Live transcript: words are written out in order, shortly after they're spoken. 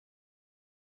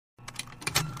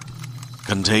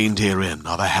Contained herein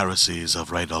are the heresies of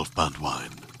Radolf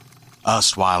Burntwine,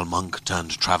 erstwhile monk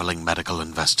turned traveling medical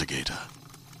investigator.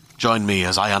 Join me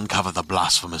as I uncover the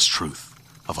blasphemous truth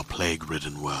of a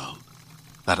plague-ridden world,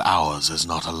 that ours is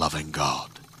not a loving God,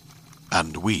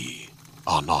 and we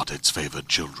are not its favored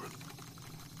children.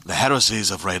 The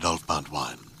heresies of Radolf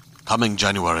Burntwine, coming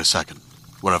January 2nd,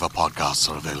 wherever podcasts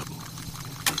are available.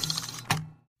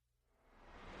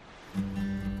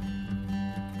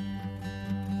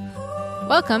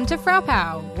 Welcome to Frau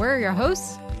Pow. We're your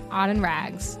hosts, Odd and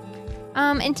Rags.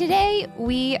 And today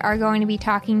we are going to be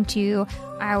talking to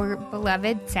our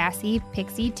beloved sassy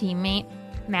pixie teammate,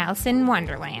 Malice in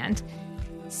Wonderland.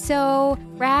 So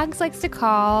Rags likes to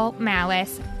call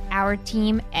Malice our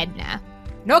Team Edna.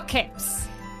 No capes.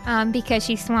 Because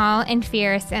she's small and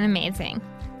fierce and amazing.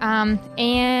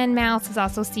 And Malice has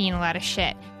also seen a lot of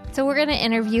shit. So we're going to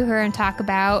interview her and talk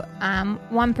about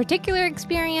one particular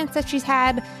experience that she's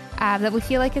had that we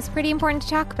feel like is pretty important to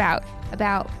talk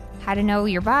about how to know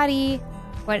your body,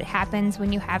 what happens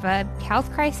when you have a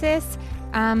health crisis,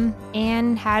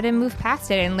 and how to move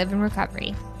past it and live in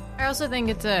recovery. I also think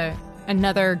it's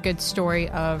another good story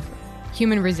of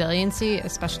human resiliency,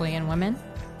 especially in women.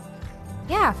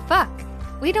 Yeah, fuck.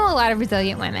 We know a lot of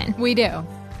resilient women. We do.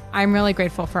 I'm really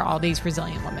grateful for all these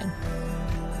resilient women.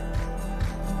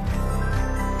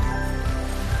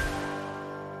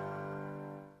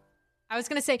 I was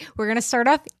going to say, we're going to start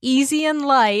off easy and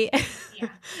light, yeah.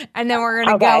 And then we're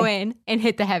going to go in and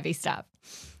hit the heavy stuff.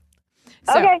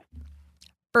 So,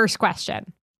 first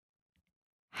question.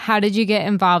 How did you get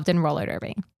involved in roller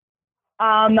derby?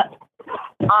 I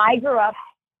grew up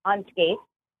on skates,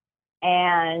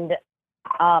 and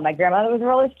my grandmother was a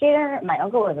roller skater. My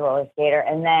uncle was a roller skater.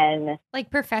 And then... Like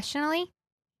professionally?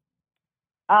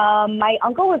 My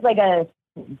uncle was like a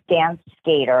dance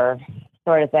skater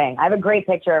sort of thing. I have a great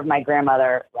picture of my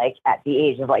grandmother, like at the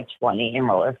age of like 20 in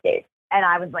roller skates. And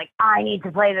I was like, I need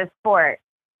to play this sport.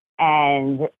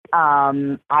 And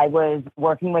I was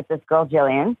working with this girl,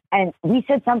 Jillian, and we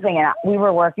said something, and we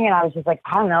were working, and I was just like,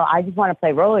 I don't know, I just want to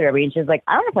play roller derby. And she's like,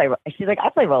 I want to play. She's like,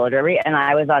 I play roller derby. And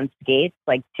I was on skates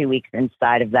like 2 weeks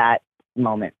inside of that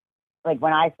moment. Like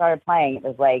when I started playing, it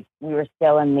was like we were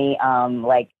still in the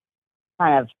like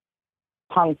kind of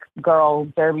punk girl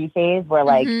derby phase where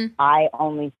like I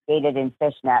only skated in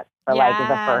fishnets for like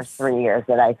the first 3 years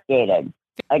that I skated.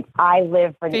 Like I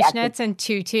lived for the fishnets and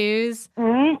tutus.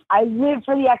 Mm-hmm. I lived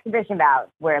for the exhibition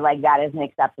bouts where like that is an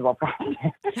acceptable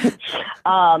practice.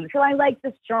 So I like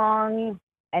the strong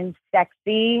and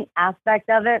sexy aspect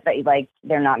of it, but like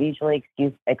they're not mutually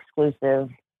exclusive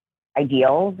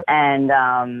ideals.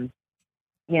 And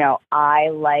you know, I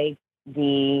like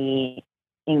the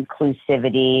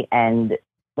inclusivity and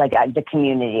like the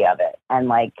community of it, and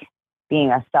like being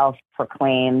a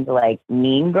self-proclaimed like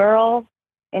mean girl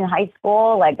in high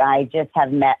school. Like I just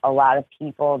have met a lot of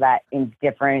people that in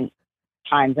different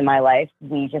times in my life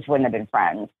we just wouldn't have been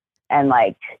friends. And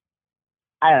like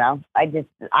I don't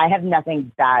know, I have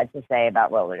nothing bad to say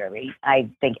about roller derby. I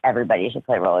think everybody should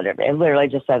play roller derby. I literally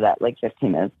just said that like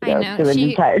 15 minutes ago. I know. To an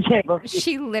entire table.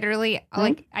 She literally,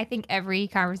 like, I think every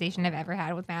conversation I've ever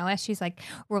had with Malice, she's like,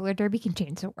 roller derby can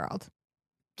change the world.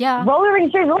 Yeah. Roller derby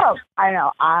can change the world. I don't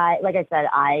know. Like I said,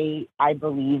 I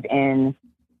believe in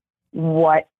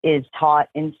what is taught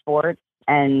in sports.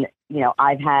 And, you know,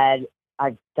 I've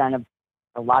done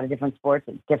a lot of different sports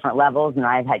at different levels, and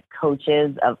I've had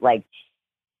coaches of like,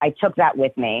 I took that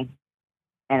with me,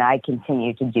 and I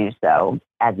continue to do so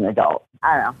as an adult.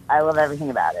 I don't know. I love everything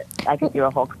about it. I could do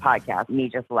a whole podcast, me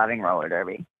just loving roller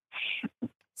derby.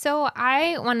 So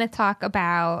I want to talk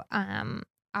about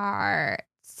our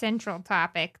central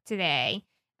topic today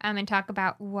and talk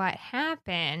about what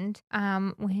happened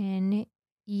when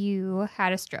you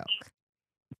had a stroke.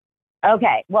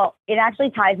 Okay. Well, it actually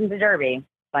ties into derby,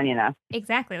 funny enough.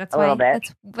 Exactly. That's little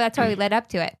bit. That's why we led up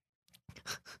to it.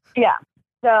 Yeah.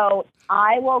 So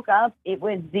I woke up, it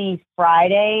was the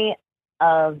Friday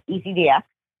of ECDX.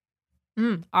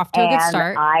 Off to a good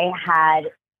start. I had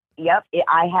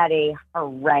a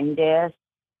horrendous,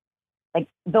 like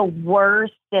the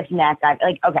worst stiff neck.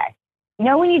 Okay. You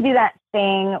know when you do that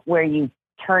thing where you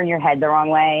turn your head the wrong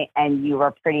way and you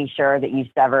are pretty sure that you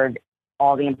severed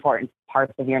all the important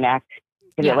parts of your neck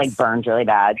because it like burns really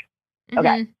bad?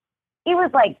 Okay. It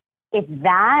was like, if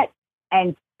that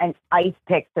and an ice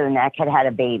pick to the neck had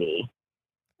a baby,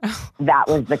 that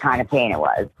was the kind of pain it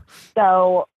was.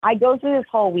 So I go through this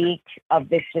whole week of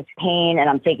this just pain, and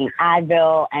I'm taking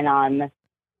Advil, and I'm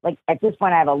like, at this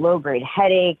point I have a low grade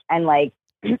headache, and like,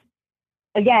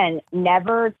 again,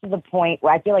 never to the point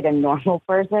where I feel like a normal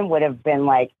person would have been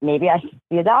like, maybe I should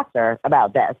see a doctor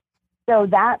about this. So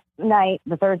that night,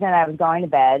 the Thursday night, I was going to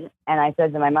bed, and I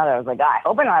said to my mother, I was like, I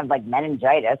hope I don't have like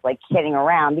meningitis, like kidding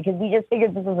around, because we just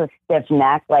figured this was a stiff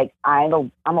neck. Like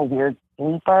I'm a weird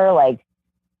sleeper. Like,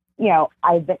 you know,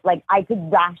 I could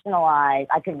ration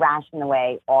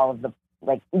away all of the,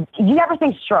 like, you never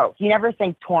think stroke. You never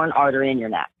think torn artery in your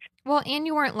neck. Well, and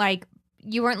you weren't like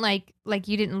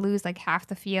you didn't lose like half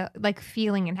the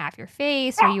feeling in half your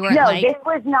face, or you weren't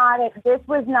this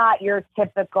was not your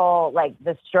typical, like,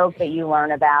 the stroke that you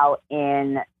learn about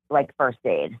in like first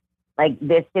aid. Like,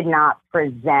 this did not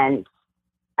present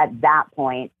at that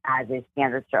point as a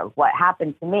standard stroke. What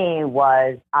happened to me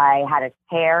was I had a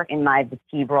tear in my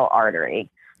vertebral artery,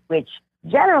 which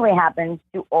generally happens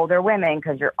to older women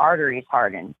because your arteries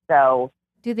harden. So,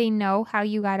 do they know how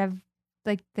you got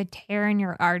the tear in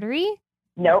your artery?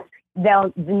 Nope.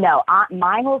 No.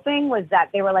 My whole thing was that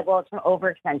they were like, well, it's an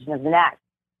overextension of the neck,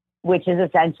 which is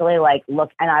essentially like,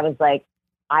 look, and I was like,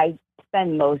 I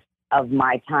spend most of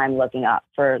my time looking up.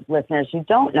 For listeners who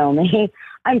don't know me,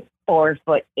 I'm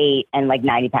 4'8" and like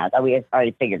 90 pounds. We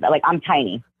already figured that. Like, I'm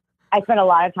tiny. I spend a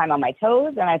lot of time on my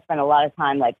toes, and I spend a lot of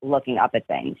time like looking up at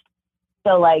things.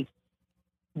 So like,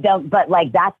 but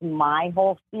like, that's my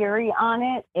whole theory on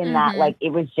it, in that like,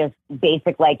 it was just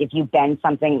basic, like, if you bend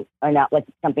something enough, like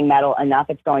something metal enough,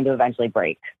 it's going to eventually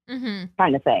break,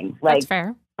 kind of thing. Like, that's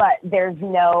fair. But there's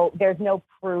no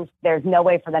proof. There's no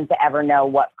way for them to ever know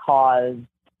what caused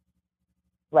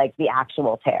like the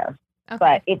actual tear. Okay.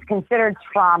 But it's considered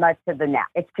trauma to the neck.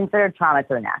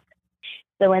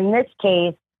 So in this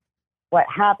case, what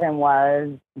happened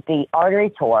was the artery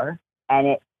tore and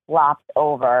it flopped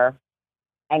over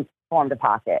and formed a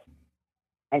pocket.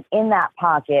 And in that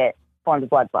pocket formed a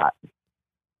blood clot.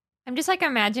 I'm just like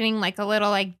imagining like a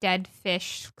little like dead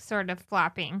fish sort of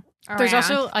flopping around. There's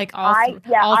also like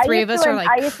all three of us are like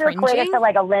I used to equate it to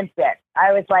like a limp dick.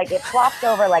 I was like, it flopped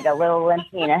over like a little limp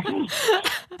penis.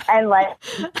 And like,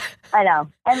 I know.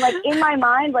 And like in my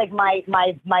mind, like my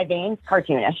veins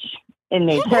cartoonish in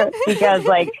nature, because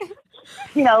like,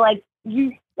 you know, like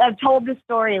I've told this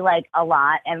story like a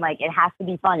lot, and like it has to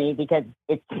be funny because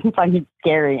it's fucking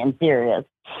scary and serious.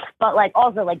 But like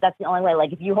also like that's the only way.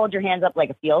 Like if you hold your hands up like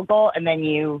a field goal, and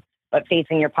then but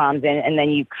facing your palms in, and then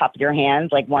you cup your hands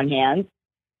like one hand,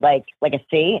 like a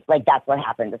C, like that's what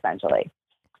happened essentially.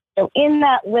 So in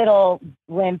that little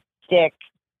limp dick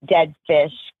dead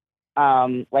fish,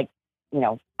 like, you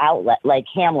know, outlet, like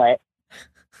Hamlet,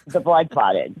 the blood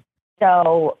clotted.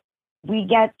 So we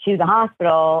get to the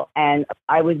hospital, and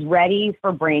I was ready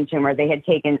for brain tumor. They had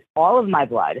taken all of my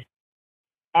blood,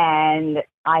 and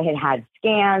I had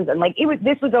scans, and like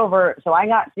this was over. So I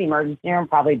got to the emergency room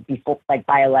probably before, like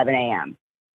by 11 a.m.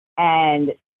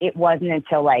 And it wasn't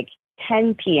until like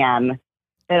 10 p.m.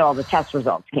 that all the test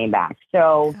results came back.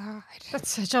 So God, that's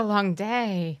such a long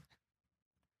day.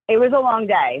 It was a long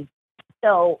day.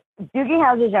 So Doogie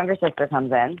Howse's younger sister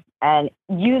comes in and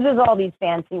uses all these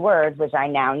fancy words, which I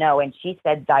now know. And she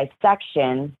said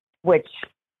dissection, which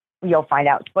you'll find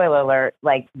out, spoiler alert,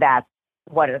 like that's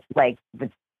what it's like.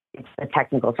 It's the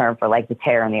technical term for like the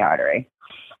tear in the artery.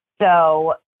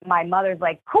 So my mother's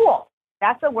like, cool.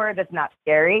 That's a word that's not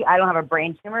scary. I don't have a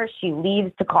brain tumor. She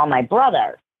leaves to call my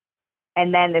brother.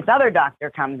 And then this other doctor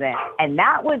comes in. And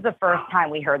that was the first time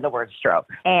we heard the word stroke.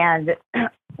 And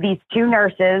these two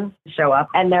nurses show up,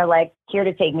 and they're like, here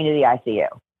to take me to the ICU.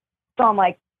 So I'm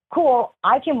like, cool,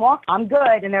 I can walk, I'm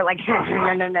good. And they're like,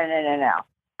 no.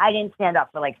 I didn't stand up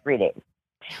for like 3 days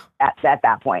at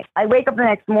that point. I wake up the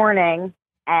next morning,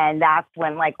 and that's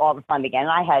when like all the fun began.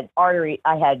 I had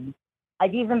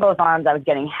IVs in both arms. I was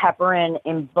getting heparin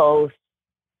in both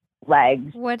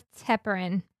legs. What's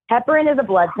heparin? Heparin is a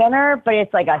blood thinner, but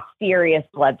it's like a serious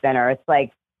blood thinner. It's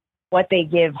like what they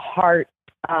give heart,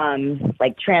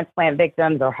 like transplant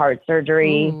victims or heart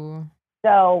surgery. Ooh.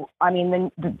 So, I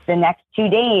mean, the next 2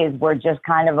 days were just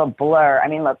kind of a blur. I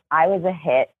mean, look, I was a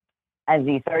hit as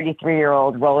the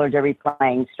 33-year-old roller derby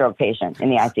playing stroke patient in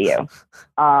the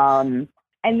ICU.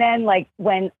 And then, like,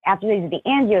 after they do the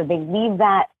angio, they leave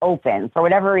that open for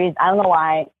whatever reason. I don't know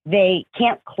why. They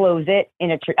can't close it in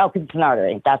because it's an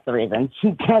artery. That's the reason.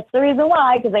 That's the reason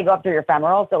why, because they go up through your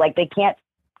femoral. So, like, they can't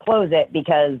close it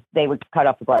because they would cut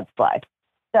off the blood supply.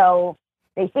 So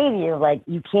they say to you, like,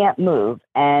 you can't move.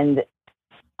 And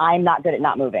I'm not good at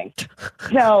not moving.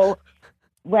 So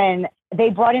when they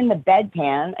brought in the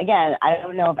bedpan, again, I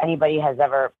don't know if anybody has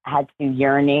ever had to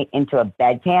urinate into a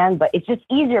bedpan, but it's just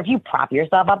easier if you prop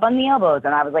yourself up on the elbows.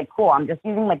 And I was like, cool, I'm just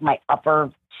using like my upper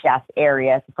chest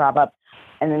area to prop up.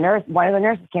 And one of the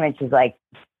nurses came in, she's like,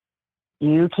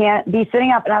 you can't be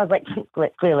sitting up. And I was like,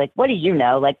 clearly, like, what do you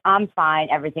know? Like, I'm fine.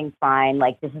 Everything's fine.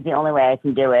 Like, this is the only way I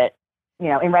can do it.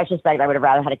 in retrospect, I would have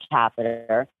rather had a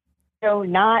catheter. So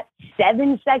not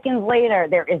 7 seconds later,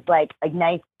 there is like a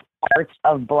nice arch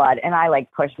of blood. And I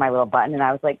like pushed my little button and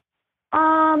I was like,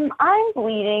 I'm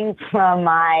bleeding from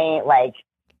my like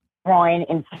groin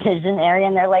incision area.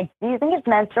 And they're like, do you think it's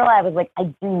menstrual? I was like, I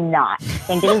do not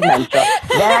think it is menstrual.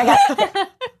 Then I got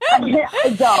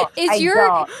I don't.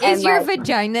 Is your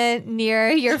vagina near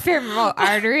your femoral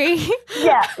artery?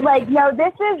 Yeah, like no,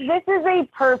 this is a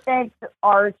perfect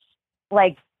arch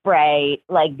like spray.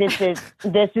 Like this is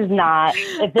not.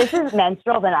 If this is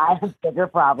menstrual, then I have bigger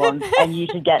problems, and you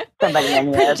should get somebody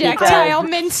in here. Projectile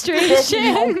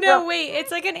menstruation. No, wait,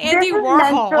 it's like an Andy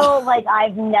Warhol. Menstrual like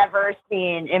I've never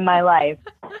seen in my life.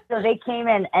 So they came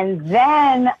in, and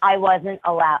then I wasn't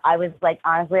allowed. I was like,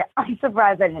 honestly, I'm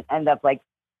surprised I didn't end up like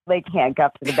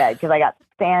handcuffed to the bed because I got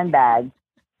sandbagged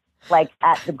like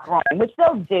at the groin, which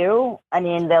they'll do. I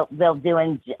mean, they'll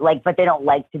do but they don't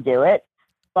like to do it.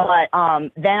 But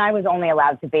then I was only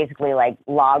allowed to basically like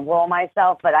log roll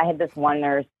myself. But I had this one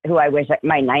nurse who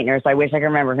my night nurse, I wish I could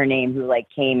remember her name, who like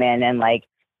came in and like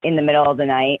in the middle of the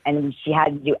night, and she had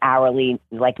to do hourly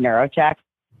like neuro checks,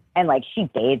 and like she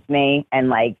bathed me, and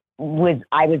like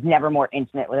I was never more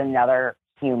intimate with another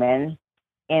human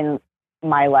in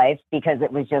my life, because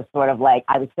it was just sort of like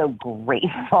I was so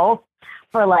grateful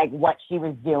for like what she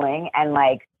was doing, and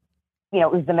like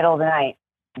it was the middle of the night.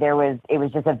 It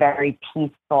was just a very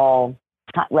peaceful,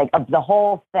 like of the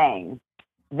whole thing.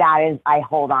 I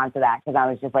hold on to that because I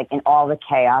was just like in all the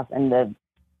chaos and the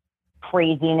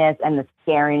craziness and the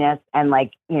scariness, and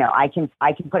like I can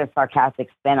put a sarcastic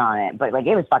spin on it, but like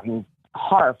it was fucking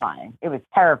horrifying. It was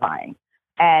terrifying,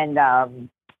 and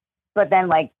but then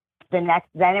like.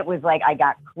 Then it was like I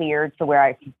got cleared to where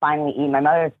I could finally eat. My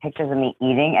mother has pictures of me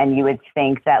eating, and you would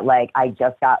think that like I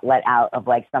just got let out of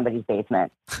like somebody's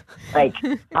basement. Like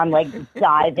I'm like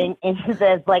diving into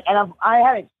this, like, and I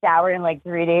haven't showered in like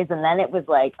 3 days, and then it was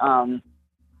like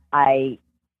I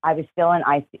was still in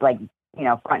ICU, like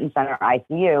front and center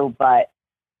ICU, but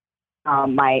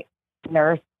my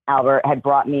nurse Albert had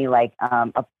brought me like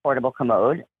a portable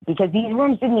commode, because these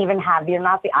rooms didn't even have. They're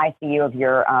not the ICU of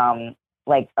your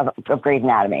of Grey's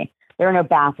Anatomy. There were no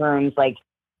bathrooms, like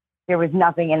there was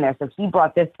nothing in there. So he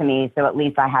brought this to me, so at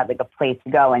least I had like a place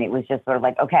to go. And it was just sort of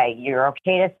like, okay, you're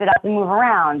okay to sit up and move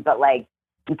around, but like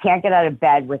you can't get out of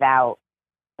bed without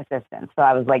assistance. So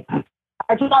I was like,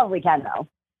 I probably can though.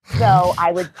 So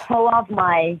I would pull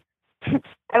my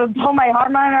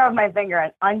heart monitor off my finger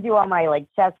and undo all my like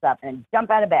chest stuff, and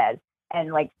jump out of bed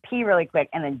and like pee really quick,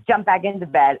 and then jump back into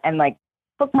bed and like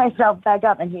hook myself back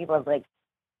up. And he was like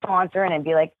sponsoring and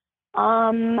be like,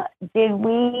 did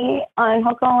we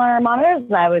unhook all our monitors?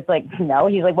 And I was like, no.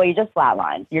 He's like, well, you just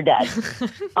flatlined. You're dead.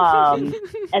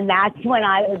 And that's when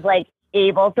I was like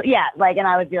able to, and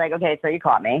I would be like, okay, so you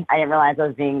caught me. I didn't realize I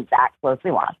was being that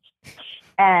closely watched.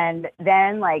 And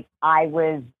then like I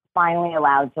was finally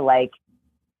allowed to like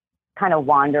kind of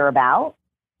wander about.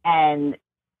 And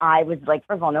I was like,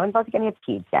 first of all, no one's about to get me a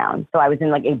peds gown. So I was in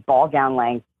like a ball gown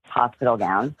length hospital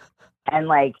gown. And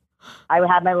like, I would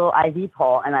have my little IV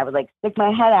pole, and I would like stick my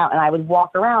head out, and I would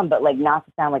walk around, but like not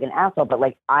to sound like an asshole, but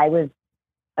like I was,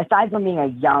 aside from being a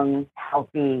young,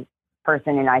 healthy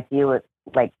person in ICU with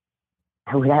like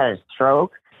who had a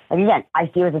stroke, like again,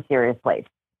 ICU is a serious place.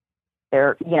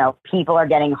 There, people are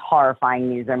getting horrifying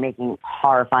news, they're making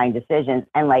horrifying decisions,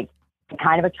 and like it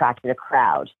kind of attracted a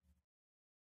crowd.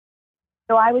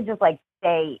 So I would just like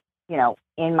stay,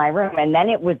 in my room. And then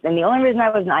and the only reason I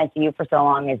was in ICU for so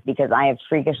long is because I have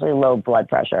freakishly low blood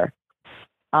pressure.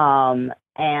 And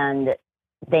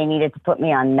they needed to put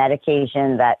me on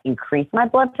medication that increased my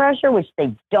blood pressure, which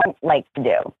they don't like to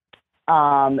do.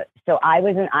 So I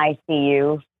was in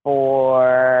ICU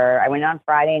I went on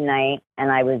Friday night, and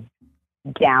I was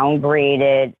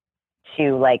downgraded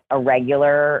to like a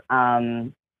regular,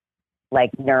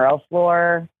 like neuro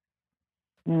floor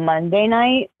Monday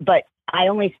night, but I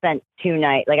only spent 2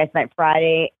 nights. Like I spent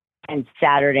Friday and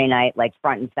Saturday night, like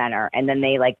front and center. And then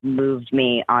they like moved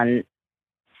me on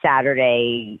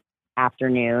Saturday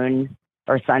afternoon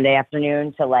or Sunday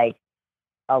afternoon to like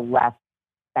a less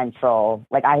central,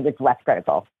 like I was less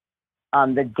critical.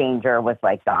 The danger was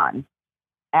like gone.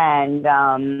 And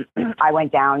I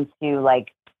went down to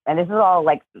like, and this is all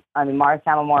like,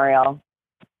 Morristown Memorial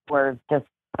were just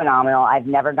phenomenal. I've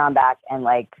never gone back and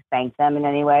like thanked them in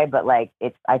any way, but like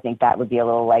I think that would be a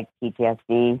little like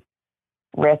PTSD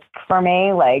risk for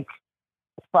me. Like,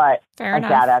 but Fair a enough.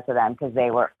 shout out to them because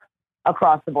they were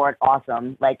across the board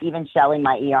awesome. Like even Shelly,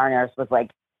 my ER nurse, was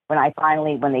like, when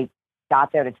they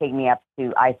got there to take me up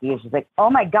to ICU, she's like, oh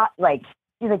my God, like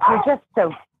she's like, you're just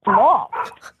so small.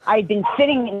 I'd been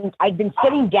sitting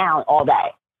down all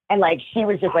day. And like, she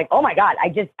was just like, oh my God, I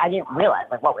didn't realize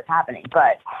like what was happening.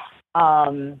 But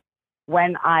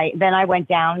when I went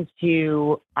down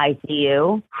to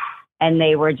ICU, and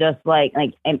they were just like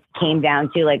it came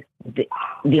down to like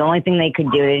the only thing they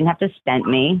could do, they didn't have to stent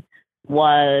me,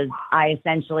 was I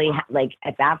essentially like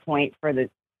at that point for the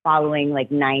following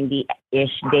like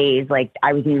 90-ish days, like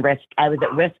I was at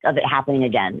risk of it happening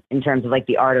again in terms of like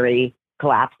the artery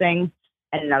collapsing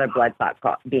and another blood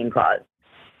clot being caused.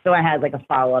 So I had like a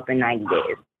follow-up in 90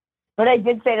 days. But I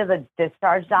did say to the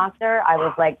discharge doctor, I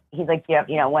was like, he's like, do you have,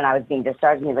 when I was being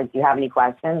discharged, he's like, do you have any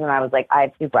questions? And I was like, I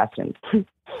have 2 questions.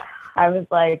 I was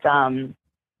like, 1,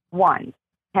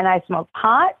 can I smoke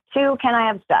pot? 2, can I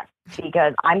have sex?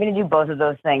 Because I'm going to do both of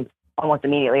those things almost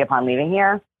immediately upon leaving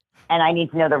here. And I need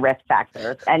to know the risk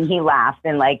factors. And he laughed.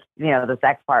 And like, the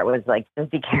sex part was like,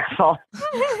 just be careful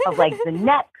of like the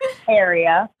neck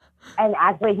area. And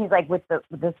actually, he's like, with the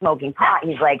smoking pot,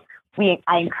 he's like,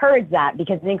 I encourage that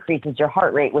because it increases your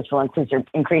heart rate, which will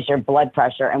increase your blood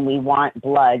pressure, and we want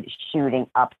blood shooting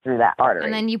up through that artery.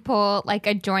 And then you pull like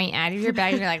a joint out of your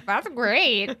bag, and you're like, that's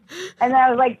great. And then I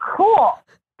was like, cool,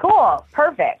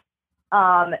 perfect.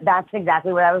 That's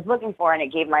exactly what I was looking for, and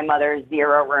it gave my mother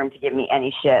zero room to give me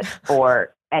any shit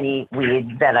or any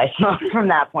weed that I smoked from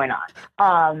that point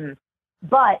on.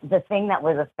 But the thing that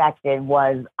was affected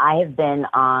was I have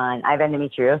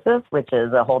endometriosis, which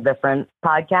is a whole different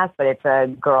podcast, but it's a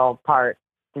girl part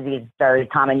disease, very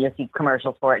common. You'll see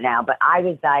commercials for it now. But I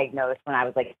was diagnosed when I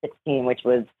was like 16, which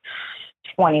was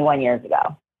 21 years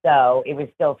ago. So it was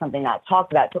still something that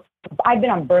talked about. So I've been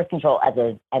on birth control as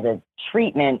a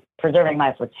treatment, preserving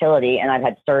my fertility, and I've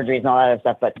had surgeries and all that other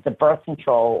stuff. But the birth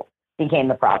control became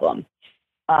the problem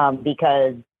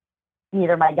because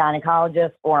neither my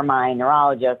gynecologist or my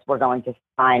neurologist were going to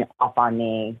sign off on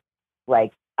me,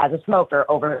 like as a smoker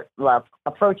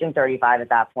approaching 35 at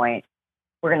that point.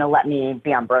 We're going to let me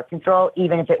be on birth control,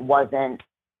 even if it was a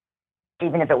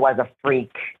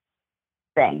freak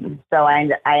thing. So I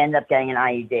ended up getting an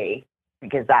IUD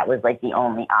because that was like the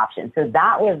only option. So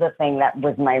that was the thing that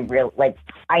was my real, like,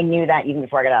 I knew that even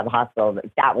before I got out of the hospital,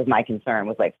 that was my concern,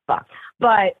 was like, fuck.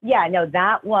 But yeah, no,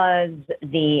 that was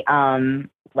the,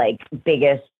 like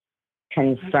biggest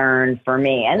concern for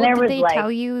me. And there was did they like, tell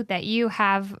you that you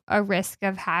have a risk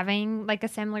of having like a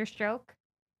similar stroke?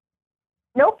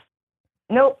 Nope.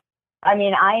 I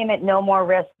mean, I am at no more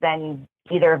risk than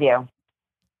either of you.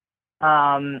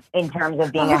 In terms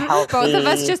of being a healthy. Both of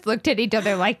us just looked at each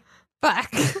other like,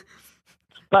 fuck.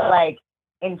 But like,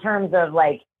 in terms of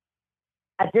like,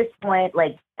 at this point,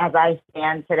 like as I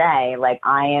stand today, like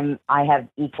I have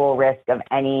equal risk of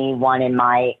anyone in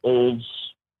my age,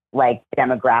 like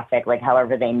demographic, like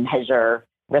however they measure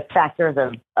risk factors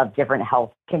of different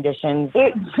health conditions.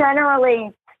 It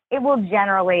will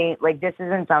generally, like, this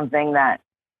isn't something that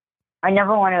I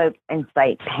never want to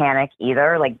incite panic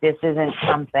either. Like, this isn't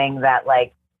something that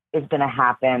like is going to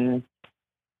happen.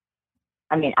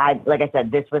 I mean, like I said,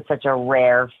 this was such a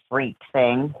rare freak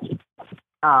thing,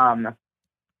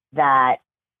 that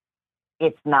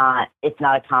it's not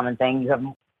a common thing.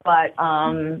 But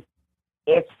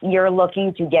if you're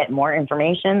looking to get more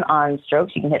information on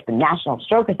strokes, you can hit the National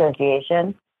Stroke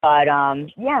Association. But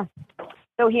yeah,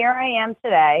 so here I am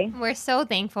today. We're so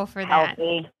thankful for that.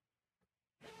 Healthy.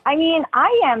 I mean,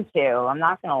 I am too. I'm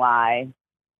not gonna lie.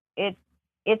 It's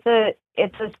a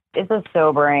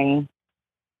sobering,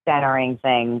 centering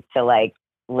thing to like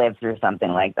live through something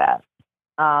like that.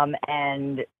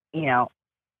 And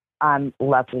I'm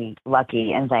lucky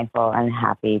and thankful and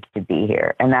happy to be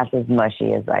here. And that's as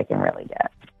mushy as I can really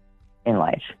get in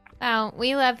life. Well,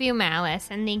 we love you, Malice,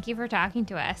 and thank you for talking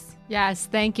to us. Yes,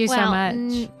 thank you so much.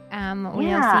 We'll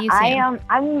see you soon.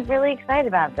 I'm really excited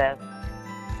about this.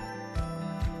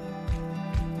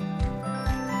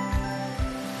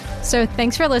 So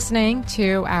thanks for listening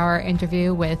to our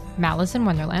interview with Malice in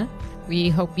Wonderland. We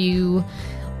hope you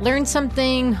learned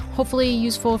something hopefully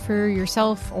useful for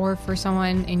yourself or for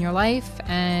someone in your life.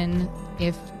 And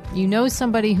if you know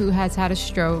somebody who has had a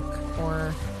stroke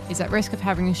or is at risk of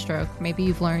having a stroke, maybe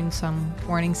you've learned some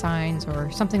warning signs or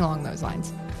something along those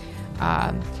lines.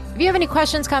 If you have any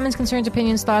questions, comments, concerns,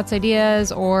 opinions, thoughts,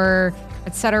 ideas, or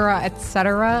etc.,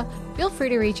 feel free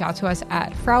to reach out to us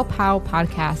at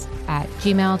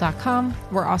fraupaupodcast@gmail.com.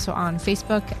 We're also on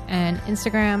Facebook and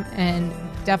Instagram, and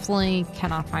definitely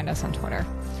cannot find us on Twitter.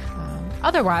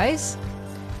 Otherwise,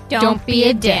 don't be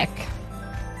a dick.